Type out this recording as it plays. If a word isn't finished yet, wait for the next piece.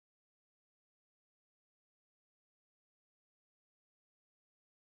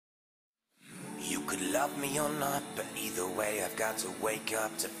could love me or not, but either way I've got to wake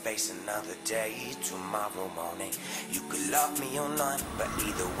up to face another day. Tomorrow morning, you could love me or not, but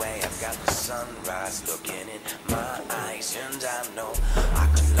either way I've got the sunrise looking in my eyes. And I know I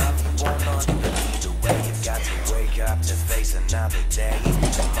could love you or not, but either way you've got to wake up to face another day.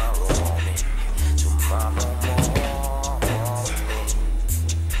 Tomorrow morning, tomorrow morning.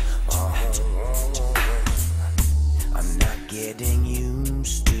 I'm not getting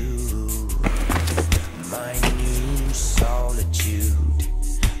used to my new solitude.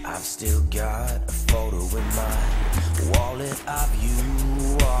 I've still got a photo in my wallet of you.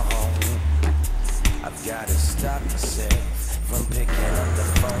 I've got to stop myself from picking up the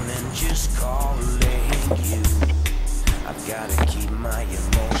phone and just calling you. I've got to keep my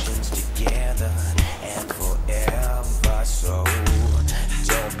emotions together and forever, so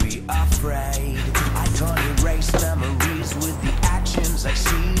don't be afraid. I can't erase memories with the actions I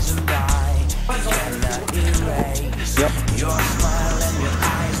seasoned. I cannot erase your smile and your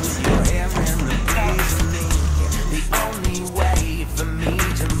eyes with your hair in the breeze of me. The only way for me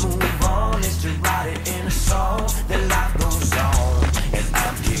to move on is to write it in a song. Then life goes on, and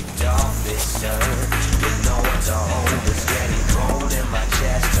I'm kicked off this earth. You know what to hold, it's getting cold and my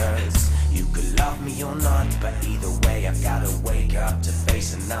chest hurts. You could love me or not, but either way I've gotta wake up to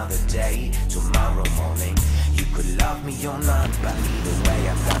face another day. Tomorrow morning, you could love me or not, but either way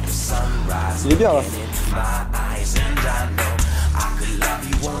I've got the sunrise looking in my eyes. And I know I could love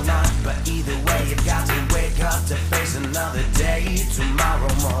you or not, but either way you've got to wake up to face another day.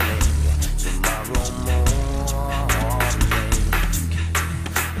 Tomorrow morning, tomorrow morning,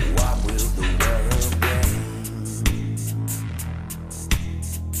 what will the world bring?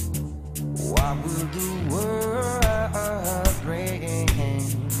 What will the world bring?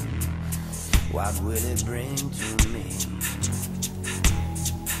 What will it bring to me?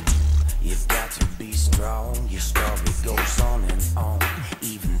 You've got to be strong, your story goes on and on,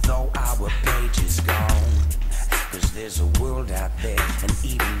 even though our page is gone. Cause there's a world out there, and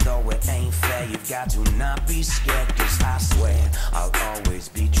even though it ain't fair, you've got to not be scared, cause I swear I'll always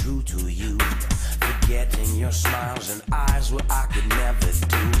be true to you. Forgetting your smiles and eyes, what I could never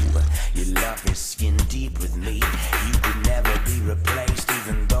do. Your love is skin deep with me, you could never be replaced,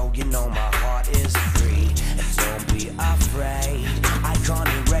 even though you know my heart is free. And don't be afraid, I can't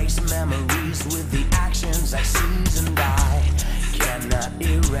erase memories with the actions I seasoned. I cannot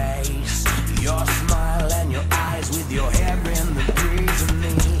erase your smile and your eyes with your hair in the breeze of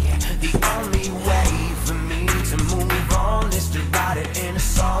me. The only way for me to move on is to write it in a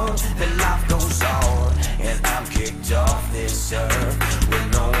song. Then life goes on, and I'm kicked off this earth with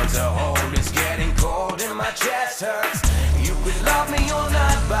no one to hold. It's getting cold and my chest hurts. You could love me or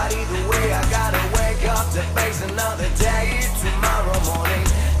not, but either way I gotta wake up to face another day. Tomorrow morning,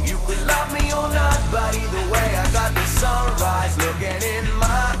 you could love me or not, but either way I got the sunrise looking in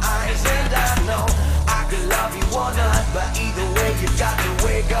my eyes. And I know I could love you or not, but either way you got to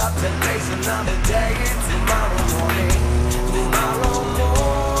wake up to face another day. Tomorrow morning, tomorrow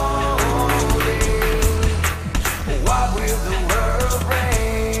morning, what will the world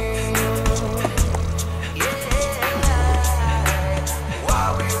bring? Yeah, what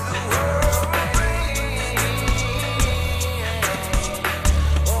will the world bring?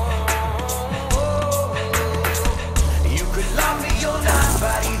 Oh, you could love me or not,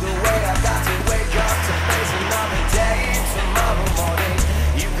 but either way I got to wake up to face another day. Tomorrow morning,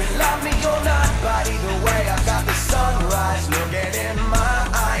 you could love me or not, but either way I got the sunrise looking in my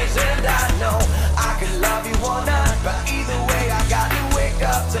eyes. And I know I could love you or not, but either way I got to wake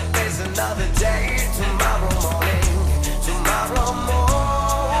up to face another day. Tomorrow morning, tomorrow morning,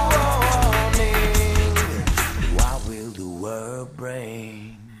 what will the world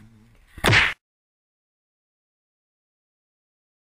bring?